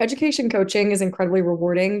Education coaching is incredibly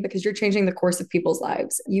rewarding because you're changing the course of people's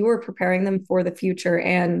lives. You are preparing them for the future.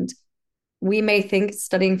 And we may think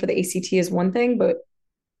studying for the ACT is one thing, but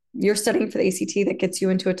you're studying for the ACT that gets you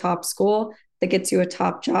into a top school, that gets you a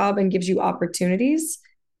top job and gives you opportunities.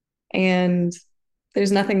 And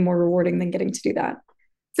there's nothing more rewarding than getting to do that.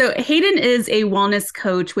 So, Hayden is a wellness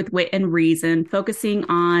coach with wit and reason, focusing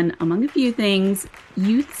on, among a few things,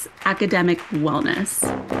 youth's academic wellness.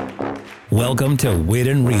 Welcome to Wit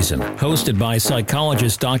and Reason, hosted by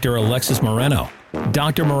psychologist Dr. Alexis Moreno.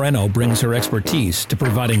 Dr. Moreno brings her expertise to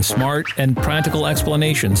providing smart and practical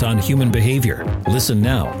explanations on human behavior. Listen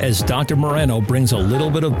now as Dr. Moreno brings a little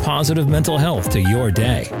bit of positive mental health to your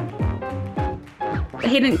day.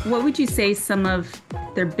 Hayden, what would you say some of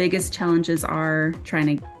their biggest challenges are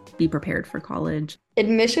trying to be prepared for college?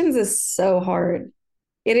 Admissions is so hard.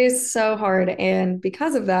 It is so hard. And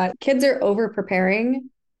because of that, kids are over preparing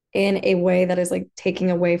in a way that is like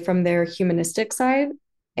taking away from their humanistic side.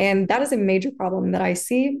 And that is a major problem that I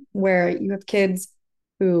see where you have kids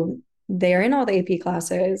who they are in all the AP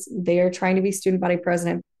classes, they are trying to be student body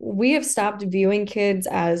president. We have stopped viewing kids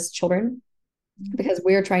as children because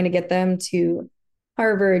we are trying to get them to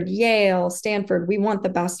Harvard, Yale, Stanford. We want the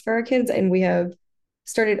best for our kids, and we have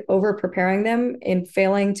started over preparing them and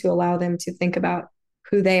failing to allow them to think about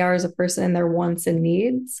who they are as a person and their wants and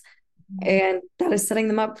needs. And that is setting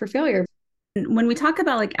them up for failure. When we talk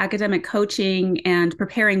about like academic coaching and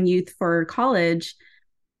preparing youth for college,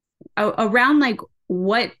 around like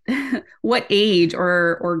what what age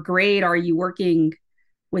or grade are you working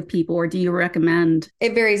with people, or do you recommend?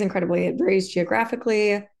 It varies incredibly. It varies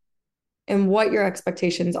geographically and what your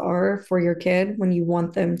expectations are for your kid when you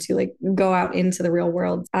want them to like go out into the real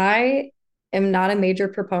world. I am not a major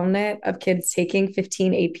proponent of kids taking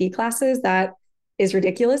 15 AP classes. That is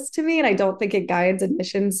ridiculous to me. And I don't think it guides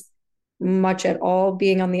admissions much at all.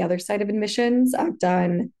 Being on the other side of admissions, I've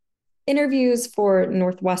done interviews for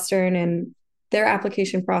Northwestern and their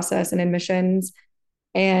application process and admissions.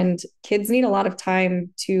 And kids need a lot of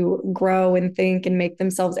time to grow and think and make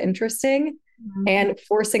themselves interesting. Mm-hmm. And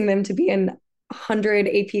forcing them to be in 100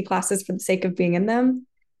 AP classes for the sake of being in them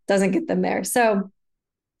doesn't get them there. So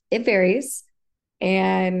it varies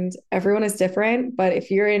and everyone is different. But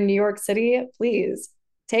if you're in New York City, please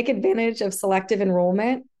take advantage of selective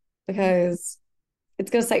enrollment because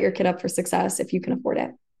it's going to set your kid up for success if you can afford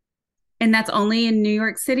it. And that's only in New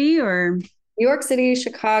York City, or? New York City,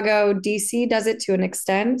 Chicago, DC does it to an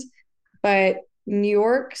extent, but New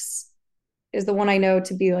York's is the one I know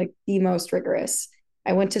to be like the most rigorous.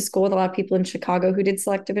 I went to school with a lot of people in Chicago who did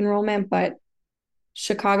selective enrollment, but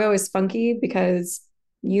Chicago is funky because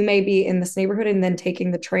you may be in this neighborhood and then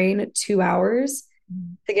taking the train 2 hours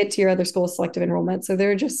to get to your other school's selective enrollment. So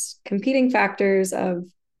there are just competing factors of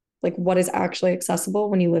like what is actually accessible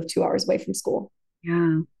when you live 2 hours away from school.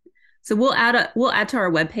 Yeah. So we'll add to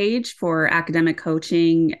our webpage for academic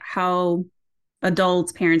coaching how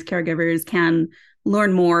adults, parents, caregivers can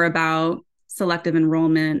learn more about selective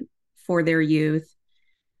enrollment for their youth.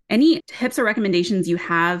 Any tips or recommendations you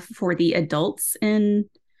have for the adults in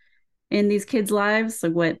these kids' lives,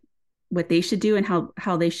 like what they should do and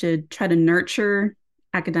how they should try to nurture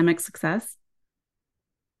academic success?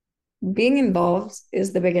 Being involved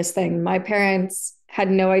is the biggest thing. My parents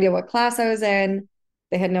had no idea what class I was in.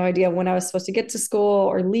 They had no idea when I was supposed to get to school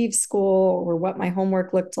or leave school or what my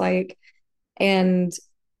homework looked like. And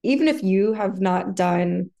even if you have not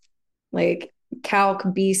done like Calc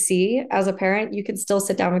BC as a parent, you can still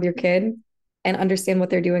sit down with your kid and understand what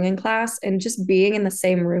they're doing in class, and just being in the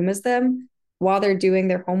same room as them while they're doing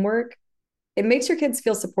their homework. It makes your kids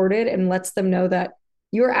feel supported and lets them know that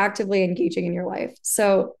you're actively engaging in your life.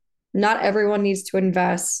 So not everyone needs to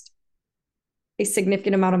invest a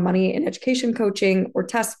significant amount of money in education coaching or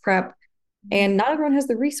test prep, and not everyone has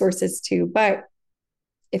the resources to. But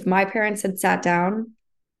if my parents had sat down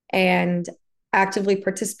and actively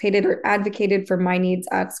participated or advocated for my needs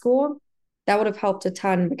at school, that would have helped a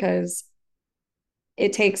ton because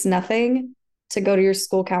it takes nothing to go to your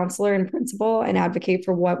school counselor and principal and advocate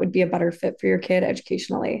for what would be a better fit for your kid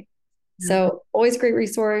educationally. So always a great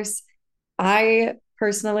resource. I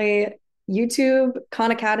personally, YouTube,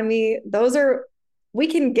 Khan Academy, we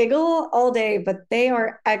can giggle all day, but they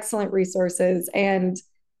are excellent resources. And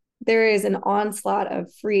there is an onslaught of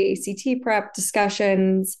free ACT prep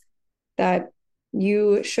discussions that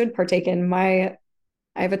you should partake in. I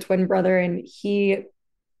have a twin brother and he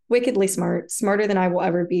wickedly smart, smarter than I will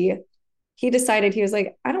ever be. He decided, he was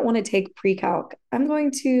like, I don't want to take pre-calc. I'm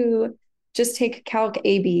going to just take calc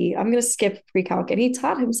AB. I'm going to skip pre-calc. And he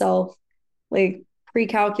taught himself like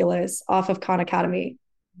pre-calculus off of Khan Academy.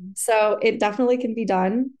 So it definitely can be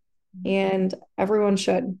done, and everyone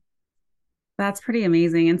should. That's pretty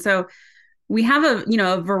amazing. And so we have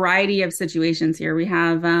a variety of situations here. We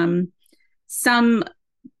have some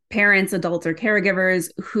parents, adults, or caregivers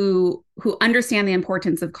who understand the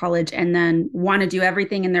importance of college and then want to do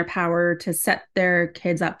everything in their power to set their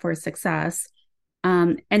kids up for success.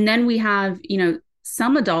 And then we have,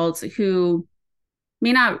 some adults who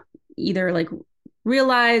may not either like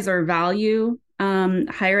realize or value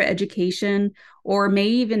higher education, or may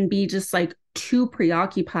even be just like too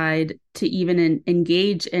preoccupied to even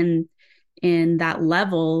engage in that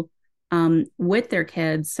level with their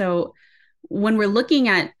kids. So when we're looking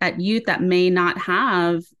at youth that may not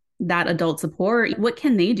have that adult support, what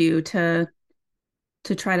can they do to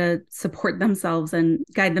try to support themselves and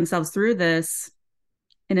guide themselves through this?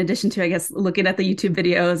 In addition to, I guess, looking at the YouTube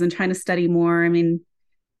videos and trying to study more. I mean,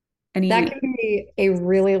 That any, can be a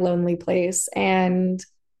really lonely place. And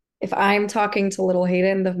if I'm talking to little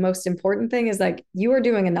Hayden, the most important thing is like, you are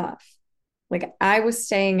doing enough. Like, I was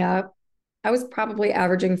staying up, I was probably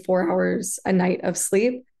averaging 4 hours a night of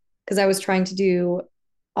sleep because I was trying to do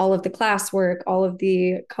all of the classwork, all of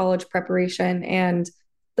the college preparation. And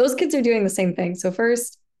those kids are doing the same thing. So,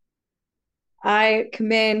 first, I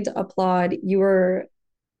commend, applaud. You are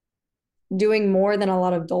doing more than a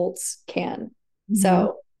lot of adults can. Mhm.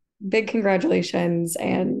 So, big congratulations.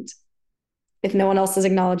 And if no one else is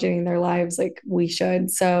acknowledging their lives, like we should.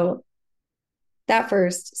 So, that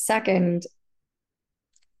first. Second,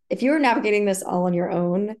 if you're navigating this all on your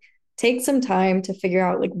own, take some time to figure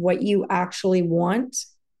out like what you actually want,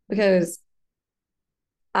 because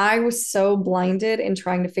I was so blinded in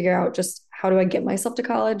trying to figure out just how do I get myself to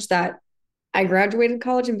college that I graduated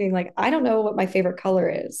college and being like, I don't know what my favorite color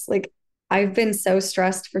is. Like, I've been so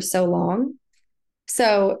stressed for so long.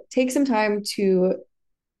 So take some time to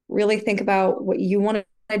really think about what you want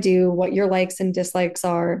to do, what your likes and dislikes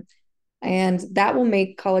are. And that will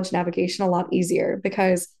make college navigation a lot easier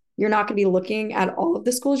because you're not going to be looking at all of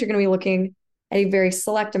the schools. You're going to be looking at a very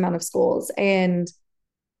select amount of schools. And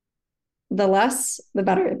the less, the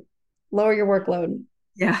better. Lower your workload.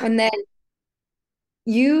 Yeah. And then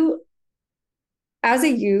you, as a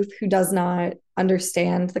youth who does not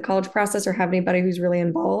understand the college process or have anybody who's really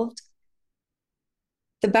involved,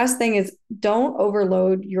 the best thing is don't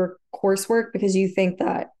overload your coursework because you think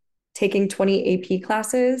that taking 20 AP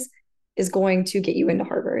classes is going to get you into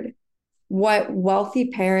Harvard. What wealthy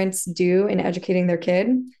parents do in educating their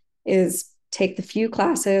kid is take the few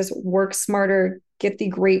classes, work smarter, get the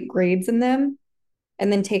great grades in them,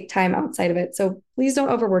 and then take time outside of it. So please don't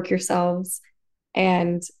overwork yourselves.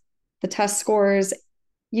 And the test scores,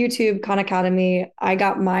 YouTube, Khan Academy, I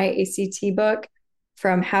got my ACT book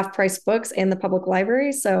from Half Price Books and the public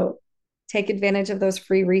library. So take advantage of those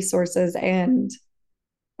free resources. And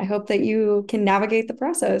I hope that you can navigate the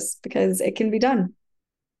process because it can be done.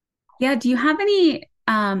 Yeah. Do you have any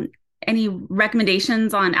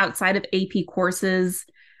recommendations on outside of AP courses,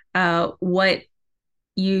 what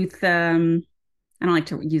youth I don't like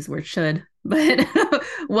to use the word should, but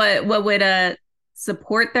what would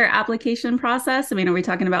support their application process? I mean, are we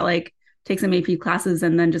talking about like take some AP classes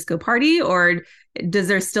and then just go party, or does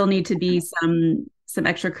there still need to be some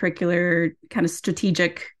extracurricular kind of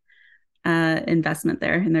strategic investment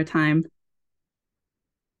there in their time?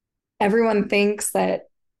 Everyone thinks that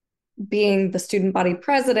being the student body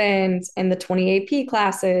president and the 20 AP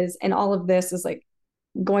classes and all of this is like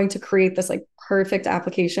going to create this like perfect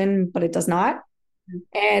application, but it does not.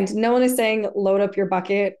 And no one is saying load up your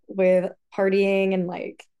bucket with partying and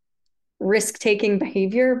like risk taking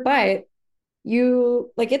behavior, but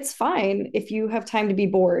you like it's fine if you have time to be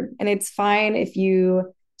bored, and it's fine if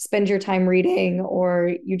you spend your time reading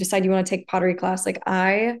or you decide you want to take pottery class. Like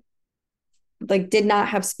I like did not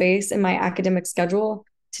have space in my academic schedule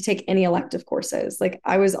to take any elective courses. Like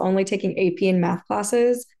I was only taking AP and math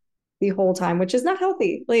classes the whole time, which is not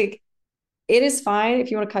healthy. Like it is fine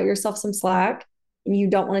if you want to cut yourself some slack and you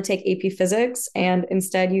don't want to take AP physics and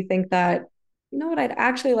instead you think that, you know what, I'd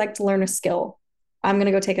actually like to learn a skill. I'm going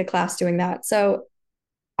to go take a class doing that. So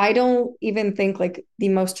I don't even think like the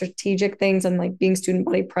most strategic things and like being student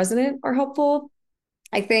body president are helpful.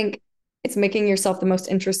 I think it's making yourself the most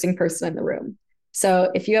interesting person in the room.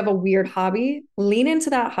 So if you have a weird hobby, lean into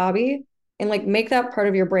that hobby and like make that part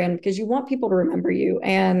of your brand because you want people to remember you.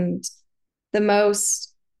 And the most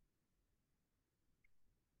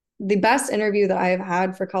the best interview that I have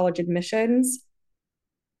had for college admissions,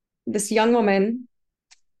 this young woman,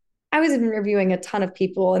 I was interviewing a ton of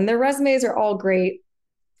people and their resumes are all great.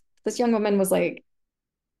 This young woman was like,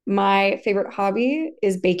 my favorite hobby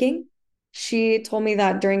is baking. She told me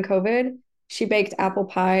that during COVID, she baked apple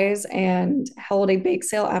pies and held a bake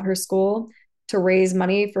sale at her school to raise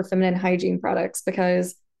money for feminine hygiene products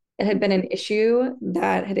because it had been an issue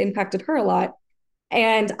that had impacted her a lot.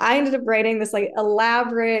 And I ended up writing this like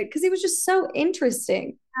elaborate, because it was just so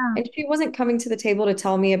interesting. Yeah. And she wasn't coming to the table to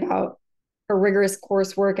tell me about her rigorous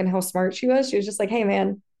coursework and how smart she was. She was just like, hey,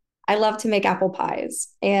 man, I love to make apple pies.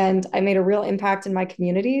 And I made a real impact in my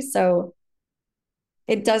community. So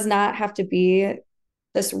it does not have to be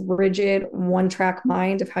this rigid one track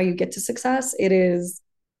mind of how you get to success. It is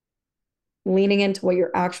leaning into what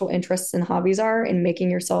your actual interests and hobbies are and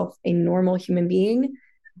making yourself a normal human being,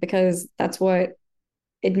 because that's what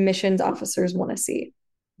admissions officers want to see.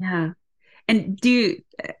 Yeah. And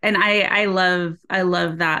I love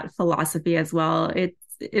that philosophy as well. It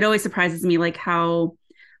always surprises me like how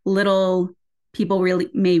little people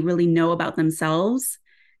really know about themselves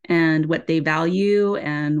and what they value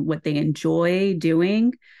and what they enjoy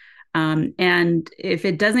doing. And if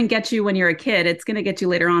it doesn't get you when you're a kid, it's going to get you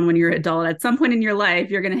later on when you're an adult. At some point in your life,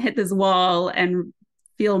 you're going to hit this wall and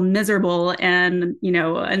feel miserable and,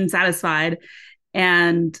 unsatisfied.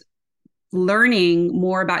 And learning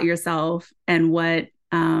more about yourself and what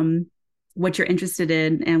you're interested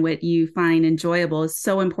in and what you find enjoyable is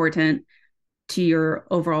so important to your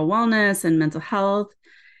overall wellness and mental health.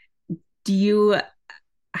 Do you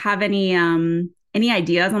have any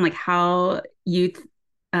ideas on like how youth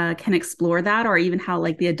can explore that, or even how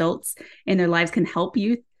like the adults in their lives can help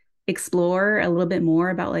youth explore a little bit more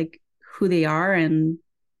about like who they are and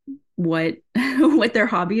what what their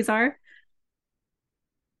hobbies are?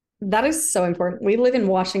 That is so important. We live in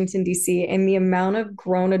Washington, D.C., and the amount of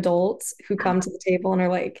grown adults who come to the table and are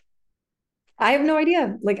like, I have no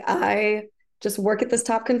idea. Like, I just work at this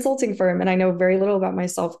top consulting firm and I know very little about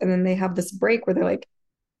myself. And then they have this break where they're like,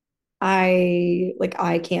 I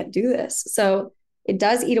can't do this. So it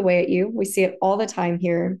does eat away at you. We see it all the time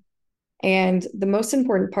here. And the most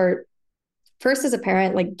important part, first as a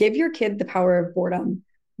parent, like give your kid the power of boredom.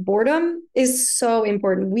 Boredom is so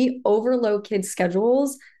important. We overload kids'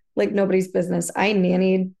 schedules like nobody's business. I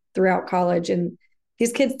nannied throughout college, and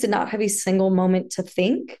these kids did not have a single moment to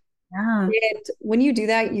think. Yeah. And when you do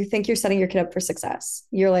that, you think you're setting your kid up for success.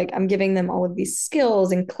 You're like, I'm giving them all of these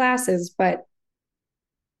skills and classes, but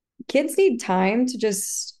kids need time to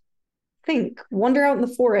just think, wander out in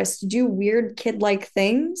the forest, do weird kid-like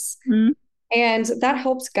things. Mm-hmm. And that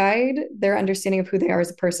helps guide their understanding of who they are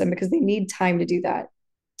as a person, because they need time to do that.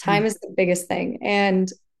 Time is the biggest thing.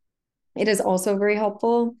 And it is also very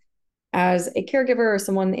helpful as a caregiver or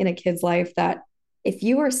someone in a kid's life that if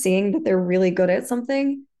you are seeing that they're really good at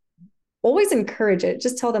something, always encourage it.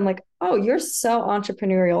 Just tell them like, oh, you're so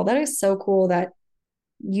entrepreneurial. That is so cool that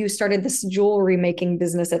you started this jewelry making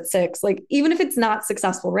business at 6. Like, even if it's not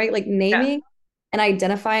successful, right? Like naming and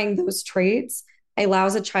identifying those traits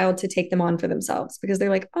allows a child to take them on for themselves, because they're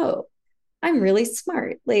like, oh, I'm really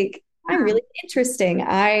smart. Like, I'm really interesting.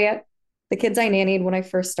 The kids I nannied when I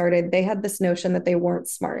first started, they had this notion that they weren't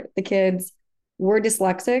smart. The kids were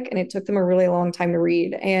dyslexic and it took them a really long time to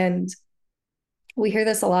read. And we hear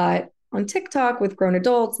this a lot on TikTok with grown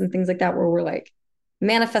adults and things like that, where we're like,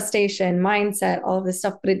 manifestation, mindset, all of this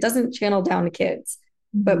stuff, but it doesn't channel down to kids.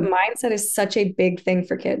 Mm-hmm. But mindset is such a big thing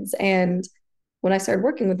for kids. And when I started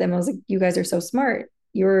working with them, I was like, you guys are so smart.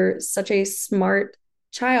 You're such a smart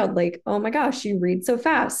child. Like, oh my gosh, you read so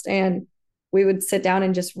fast. And we would sit down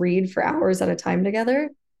and just read for hours at a time together.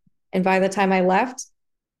 And by the time I left,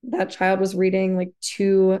 that child was reading like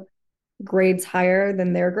 2 grades higher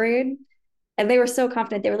than their grade. And they were so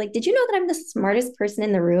confident. They were like, did you know that I'm the smartest person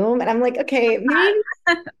in the room? And I'm like, okay,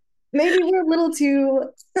 maybe we're a little too,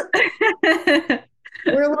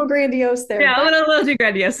 we're a little grandiose there. Yeah, a little too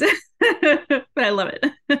grandiose, but I love it.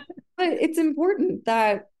 But it's important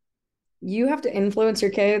that you have to influence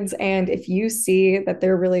your kids. And if you see that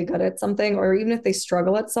they're really good at something, or even if they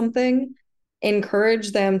struggle at something,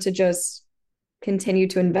 encourage them to just continue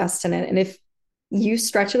to invest in it. And if you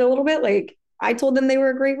stretch it a little bit, like I told them they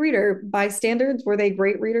were a great reader. By standards, were they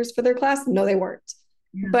great readers for their class? No, they weren't.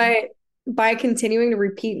 Yeah. But by continuing to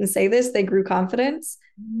repeat and say this, they grew confidence,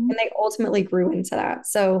 and they ultimately grew into that.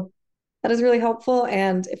 So that is really helpful.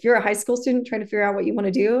 And if you're a high school student trying to figure out what you want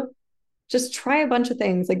to do, just try a bunch of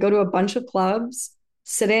things, like go to a bunch of clubs,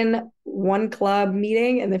 sit in one club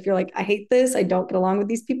meeting. And if you're like, I hate this, I don't get along with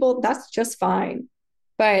these people, that's just fine.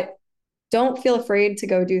 But don't feel afraid to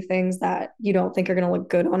go do things that you don't think are going to look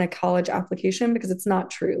good on a college application, because it's not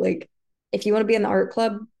true. Like, if you want to be in the art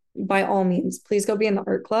club, by all means, please go be in the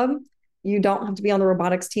art club. You don't have to be on the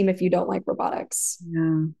robotics team if you don't like robotics.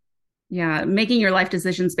 Yeah. Yeah, making your life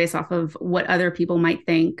decisions based off of what other people might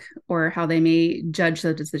think or how they may judge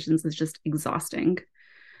those decisions is just exhausting.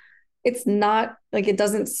 It's not like it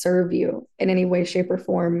doesn't serve you in any way, shape, or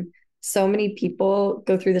form. So many people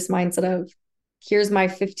go through this mindset of here's my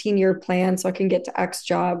 15-year plan so I can get to X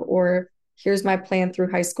job, or here's my plan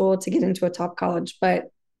through high school to get into a top college.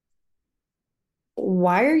 But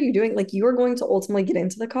why are you doing like you're going to ultimately get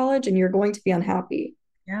into the college and you're going to be unhappy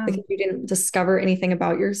Yeah. because you didn't discover anything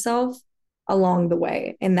about yourself along the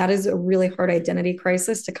way. And that is a really hard identity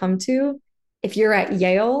crisis to come to if you're at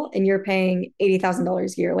Yale and you're paying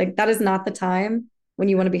 $80,000 a year. Like that is not the time when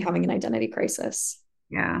you want to be having an identity crisis.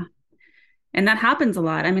 Yeah. And that happens a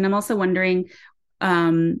lot. I mean, I'm also wondering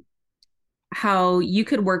how you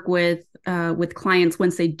could work with clients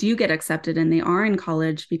once they do get accepted and they are in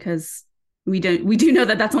college, because we do know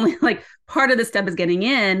that that's only like part of the step is getting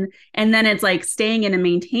in, and then it's like staying in and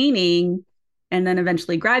maintaining and then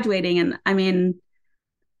eventually graduating. And I mean,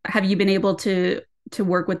 have you been able to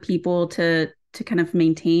work with people to kind of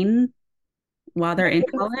maintain while they're in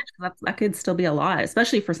college? That could still be a lot,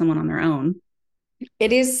 especially for someone on their own.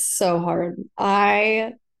 It is so hard.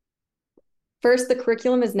 First, the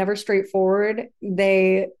curriculum is never straightforward.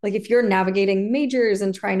 They like if you're navigating majors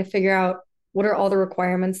and trying to figure out what are all the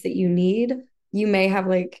requirements that you need, you may have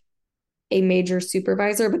like a major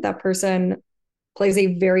supervisor, but that person plays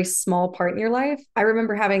a very small part in your life. I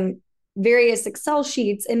remember having various Excel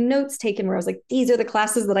sheets and notes taken where I was like, these are the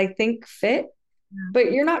classes that I think fit,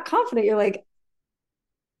 but you're not confident. You're like,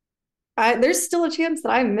 there's still a chance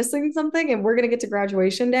that I'm missing something and we're going to get to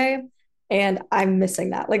graduation day and I'm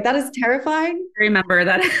missing that. Like that is terrifying. I remember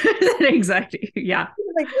that, that anxiety. Yeah.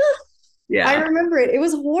 Like, yeah. I remember it. It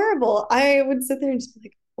was horrible. I would sit there and just be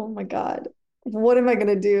like, oh my God, what am I going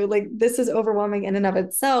to do? Like this is overwhelming in and of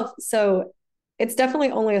itself. So it's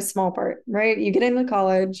definitely only a small part, right? You get into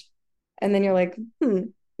college and then you're like,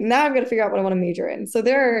 now I've got to figure out what I want to major in. So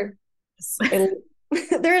there are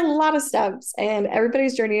a lot of steps and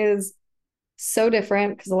everybody's journey is so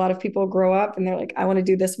different because a lot of people grow up and they're like, I want to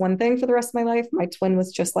do this one thing for the rest of my life. My twin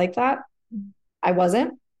was just like that. I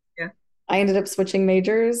wasn't. Yeah. I ended up switching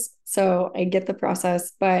majors. So I get the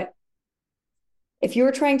process. But if you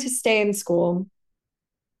were trying to stay in school,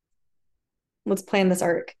 let's plan this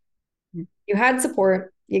arc. You had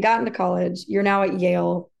support, you got into college, you're now at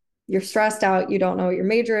Yale, you're stressed out, you don't know what your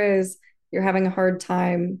major is, you're having a hard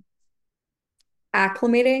time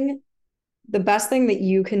acclimating. The best thing that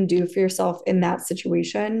you can do for yourself in that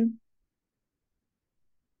situation,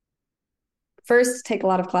 first, take a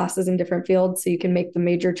lot of classes in different fields so you can make the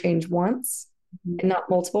major change once and not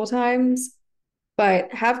multiple times.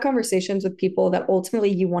 But have conversations with people that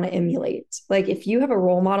ultimately you want to emulate. Like if you have a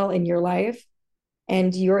role model in your life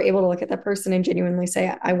and you're able to look at that person and genuinely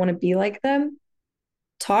say, I want to be like them,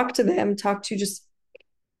 talk to them, talk to just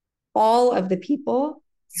all of the people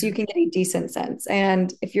so you can get a decent sense.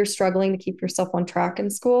 And if you're struggling to keep yourself on track in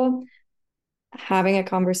school, having a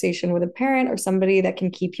conversation with a parent or somebody that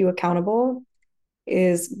can keep you accountable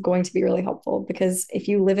is going to be really helpful, because if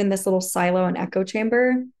you live in this little silo and echo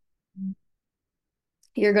chamber,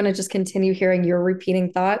 you're going to just continue hearing your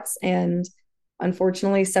repeating thoughts. And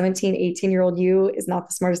unfortunately, 17, 18-year-old you is not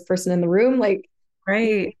the smartest person in the room. Like,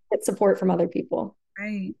 right. Get support from other people.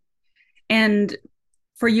 Right. And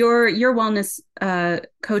for your wellness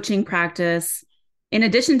coaching practice, in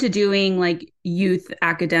addition to doing like youth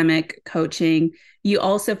academic coaching, you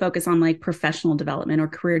also focus on like professional development or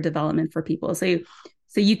career development for people. So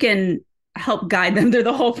you can help guide them through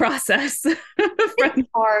the whole process. It's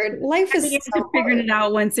hard. Life is so figuring it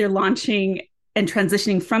out once you're launching and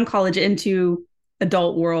transitioning from college into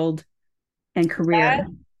adult world and career.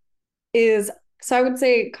 So I would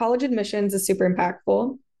say college admissions is super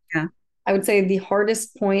impactful. Yeah. I would say the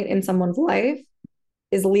hardest point in someone's life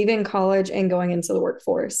is leaving college and going into the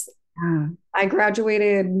workforce. Yeah. I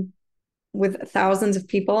graduated with thousands of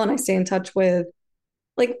people and I stay in touch with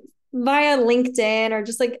like via LinkedIn or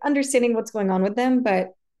just like understanding what's going on with them.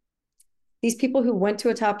 But these people who went to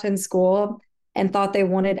a top 10 school and thought they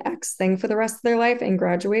wanted X thing for the rest of their life and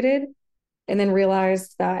graduated and then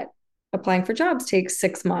realized that applying for jobs takes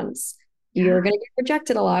 6 months. You're going to get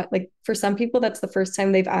rejected a lot. Like for some people, that's the first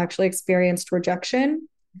time they've actually experienced rejection.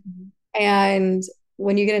 Mm-hmm. And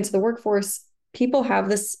when you get into the workforce, people have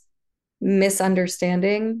this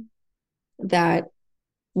misunderstanding that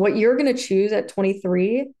what you're going to choose at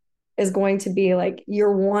 23 is going to be like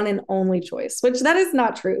your one and only choice, which that is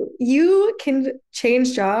not true. You can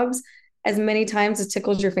change jobs as many times as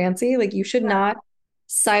tickles your fancy. Like you should not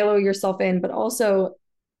silo yourself in, but also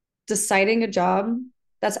deciding a job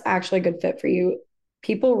that's actually a good fit for you.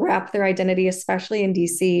 People wrap their identity, especially in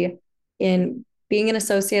DC, in being an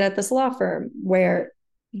associate at this law firm where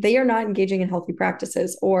they are not engaging in healthy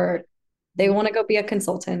practices, or they want to go be a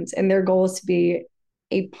consultant and their goal is to be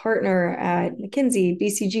a partner at McKinsey,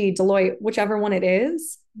 BCG, Deloitte, whichever one it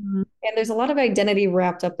is. Mm-hmm. And there's a lot of identity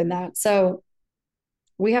wrapped up in that. So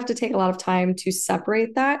we have to take a lot of time to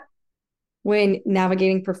separate that when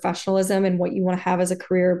navigating professionalism and what you want to have as a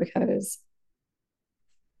career, because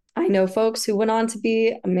I know folks who went on to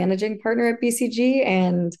be a managing partner at BCG,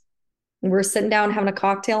 and we're sitting down having a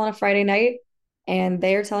cocktail on a Friday night and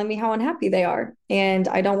they are telling me how unhappy they are. And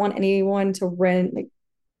I don't want anyone to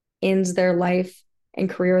end their life and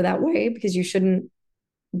career that way, because you shouldn't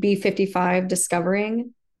be 55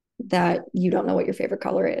 discovering that you don't know what your favorite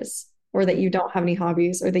color is, or that you don't have any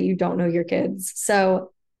hobbies, or that you don't know your kids.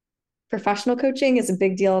 So professional coaching is a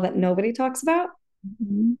big deal that nobody talks about.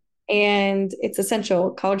 Mm-hmm. And it's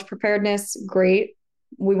essential. College preparedness, great.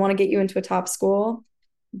 We want to get you into a top school.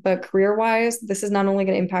 But career-wise, this is not only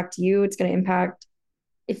going to impact you, it's going to impact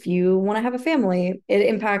if you want to have a family. It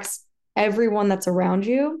impacts everyone that's around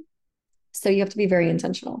you. So you have to be very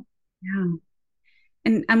intentional. Yeah.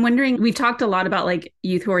 And I'm wondering, we've talked a lot about like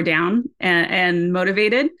youth who are down and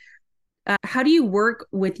motivated. How do you work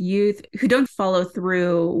with youth who don't follow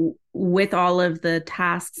through with all of the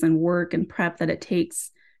tasks and work and prep that it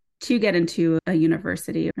takes to get into a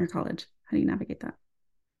university or college? How do you navigate that?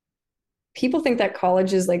 People think that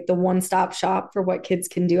college is like the one-stop shop for what kids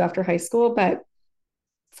can do after high school, but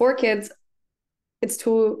for kids, it's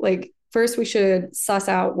too, like, first we should suss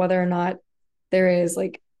out whether or not there is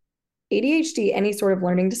like ADHD, any sort of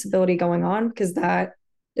learning disability going on, because that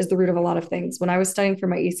is the root of a lot of things. When I was studying for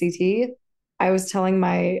my ACT, I was telling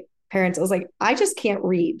my parents, I was like, I just can't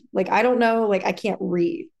read. Like, I don't know, like, I can't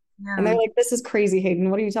read. Yeah. And they're like, this is crazy, Hayden.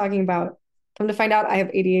 What are you talking about? Come to find out I have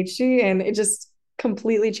ADHD, and it just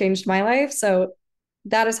completely changed my life. So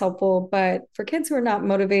that is helpful. But for kids who are not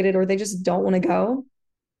motivated or they just don't want to go,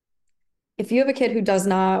 if you have a kid who does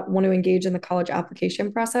not want to engage in the college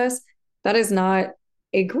application process, that is not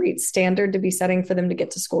a great standard to be setting for them to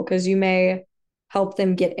get to school, because you may help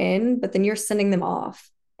them get in, but then you're sending them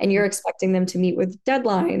off and you're expecting them to meet with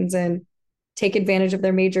deadlines and take advantage of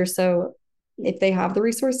their major. So if they have the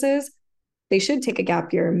resources, they should take a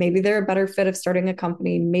gap year. Maybe they're a better fit of starting a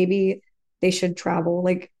company. Maybe they should travel.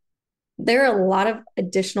 Like, there are a lot of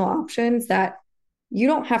additional options that you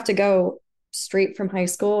don't have to go straight from high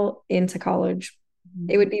school into college.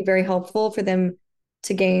 It would be very helpful for them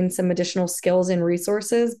to gain some additional skills and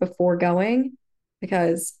resources before going,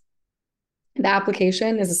 because the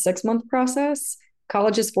application is a 6-month process.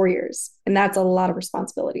 College is 4 years, and that's a lot of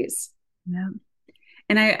responsibilities. Yeah.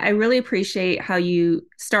 And I really appreciate how you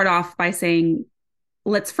start off by saying,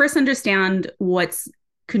 let's first understand what's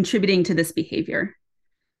contributing to this behavior,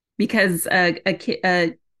 because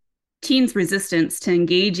a teen's resistance to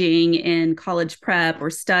engaging in college prep or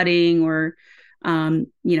studying or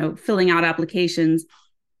filling out applications,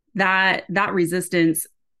 that resistance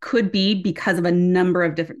could be because of a number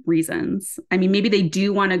of different reasons. I mean, maybe they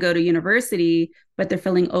do want to go to university, but they're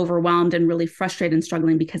feeling overwhelmed and really frustrated and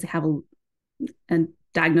struggling because they have a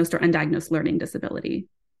diagnosed or undiagnosed learning disability.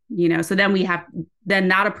 So then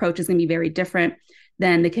that approach is going to be very different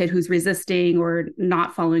than the kid who's resisting or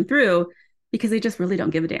not following through because they just really don't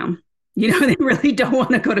give a damn. They really don't want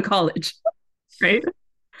to go to college, right?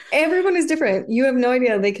 Everyone is different. You have no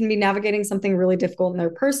idea. They can be navigating something really difficult in their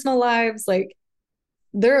personal lives. Like,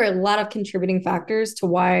 there are a lot of contributing factors to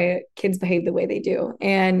why kids behave the way they do.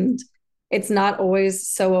 And it's not always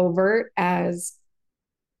so overt as,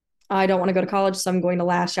 I don't want to go to college, so I'm going to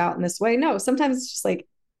lash out in this way. No, sometimes it's just like,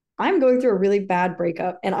 I'm going through a really bad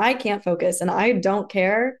breakup and I can't focus and I don't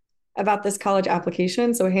care about this college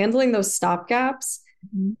application. So handling those stopgaps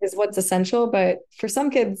is what's essential. But for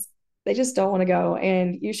some kids, they just don't want to go.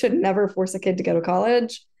 And you should never force a kid to go to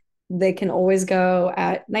college. They can always go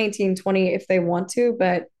at 19, 20 if they want to.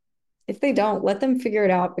 But if they don't, let them figure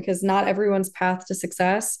it out, because not everyone's path to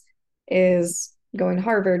success is going to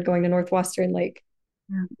Harvard, going to Northwestern. Like,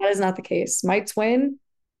 that is not the case. My twin,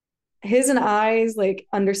 his and I's like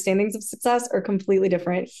understandings of success are completely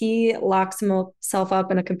different. He locks himself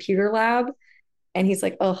up in a computer lab and he's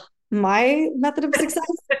like, oh, my method of success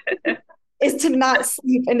is to not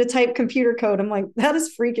sleep and to type computer code. I'm like, that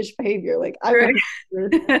is freakish behavior. Like,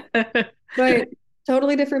 but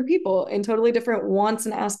totally different people and totally different wants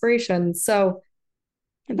and aspirations. So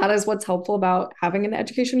that is what's helpful about having an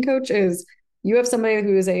education coach, is you have somebody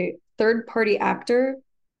who is a third party actor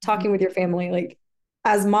talking with your family. Like,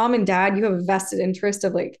 as mom and dad, you have a vested interest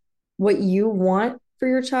of like what you want for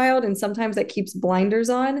your child. And sometimes that keeps blinders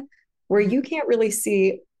on where you can't really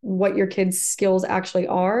see what your kids' skills actually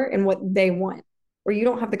are and what they want, or you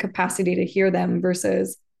don't have the capacity to hear them.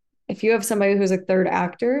 Versus if you have somebody who's a third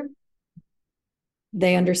actor,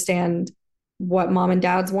 they understand what mom and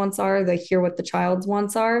dad's wants are, they hear what the child's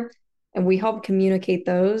wants are, and we help communicate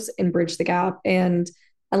those and bridge the gap and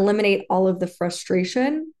eliminate all of the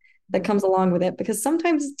frustration that comes along with it. Because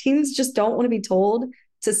sometimes teens just don't want to be told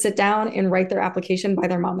to sit down and write their application by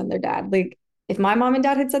their mom and their dad. Like, if my mom and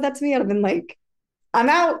dad had said that to me, I'd have been like, I'm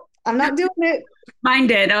out. I'm not doing it. Mine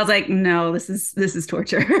did. I was like, no, this is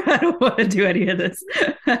torture. I don't want to do any of this.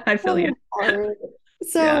 I feel you.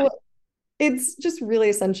 So yeah. It's just really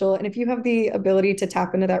essential. And if you have the ability to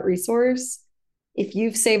tap into that resource, if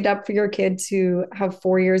you've saved up for your kid to have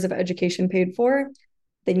 4 years of education paid for,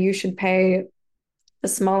 then you should pay a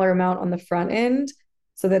smaller amount on the front end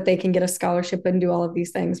so that they can get a scholarship and do all of these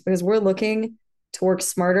things, because we're looking to work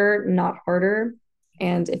smarter, not harder.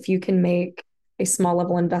 And if you can make a small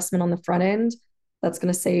level investment on the front end, that's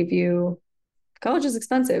going to save you. College is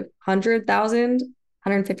expensive. 100,000,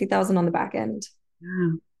 150,000 on the back end.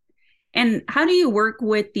 Yeah. And how do you work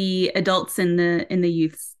with the adults in the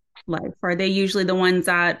youth's life? Are they usually the ones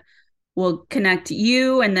that will connect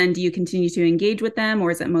you, and then do you continue to engage with them,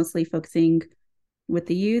 or is it mostly focusing with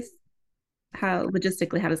the youth? How does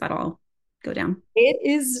that all go down? It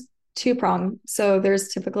is two-pronged. So there's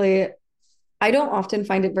typically, I don't often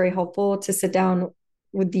find it very helpful to sit down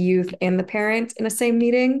with the youth and the parent in the same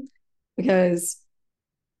meeting, because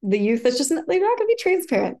the youth is just, they're not going to be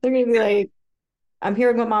transparent. They're going to be like, I'm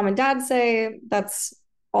hearing what mom and dad say. That's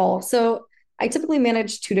all. So I typically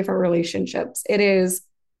manage two different relationships. It is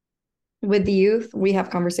with the youth, we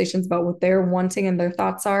have conversations about what they're wanting and their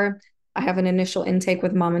thoughts are. I have an initial intake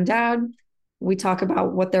with mom and dad. We talk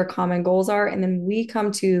about what their common goals are, and then we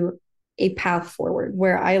come to a path forward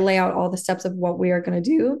where I lay out all the steps of what we are going to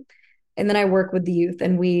do. And then I work with the youth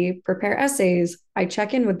and we prepare essays. I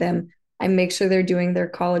check in with them. I make sure they're doing their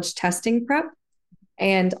college testing prep.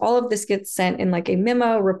 And all of this gets sent in like a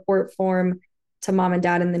memo report form to mom and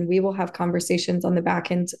dad. And then we will have conversations on the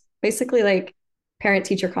back end, basically like parent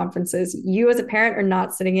teacher conferences. You as a parent are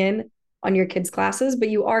not sitting in on your kids' classes, but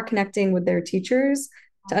you are connecting with their teachers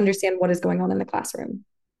to understand what is going on in the classroom.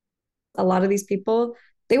 A lot of these people,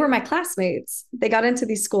 they were my classmates. They got into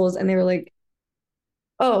these schools and they were like,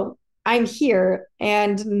 oh, I'm here.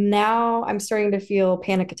 And now I'm starting to feel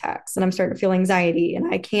panic attacks and I'm starting to feel anxiety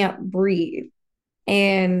and I can't breathe.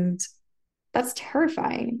 And that's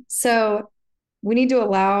terrifying. So we need to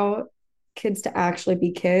allow kids to actually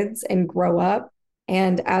be kids and grow up.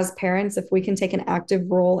 And as parents, if we can take an active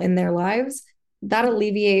role in their lives, that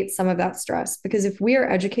alleviates some of that stress. Because if we are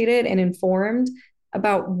educated and informed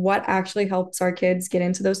about what actually helps our kids get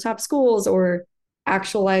into those top schools or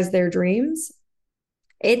actualize their dreams,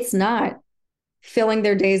 it's not filling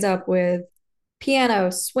their days up with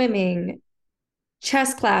piano, swimming,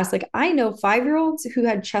 chess class. Like, I know 5-year-olds who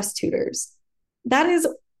had chess tutors.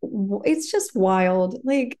 It's just wild.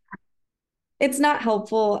 Like, it's not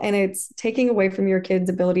helpful, and it's taking away from your kids'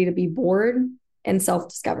 ability to be bored and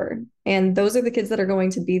self-discover. And those are the kids that are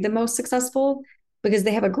going to be the most successful because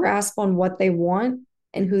they have a grasp on what they want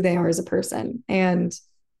and who they are as a person. And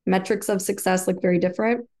metrics of success look very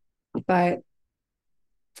different, but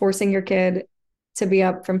forcing your kid to be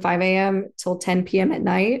up from 5 a.m. till 10 p.m. at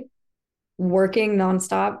night, working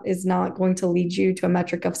nonstop, is not going to lead you to a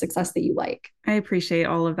metric of success that you like. I appreciate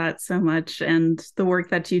all of that so much and the work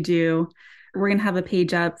that you do. We're going to have a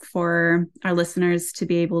page up for our listeners to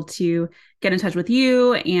be able to get in touch with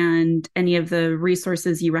you and any of the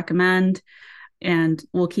resources you recommend. And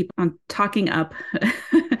we'll keep on talking up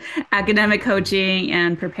academic coaching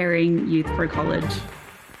and preparing youth for college.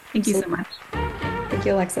 Thank you so much. Thank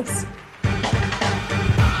you, Alexis.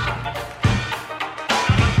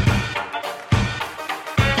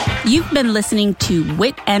 You've been listening to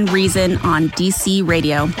Wit and Reason on DC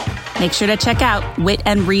Radio. Make sure to check out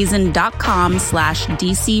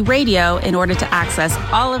witandreason.com/DC Radio in order to access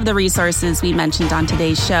all of the resources we mentioned on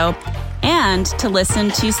today's show and to listen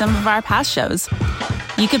to some of our past shows.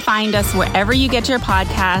 You can find us wherever you get your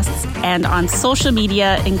podcasts and on social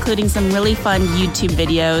media, including some really fun YouTube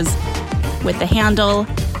videos with the handle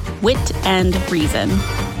Wit and Reason.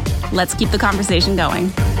 Let's keep the conversation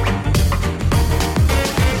going.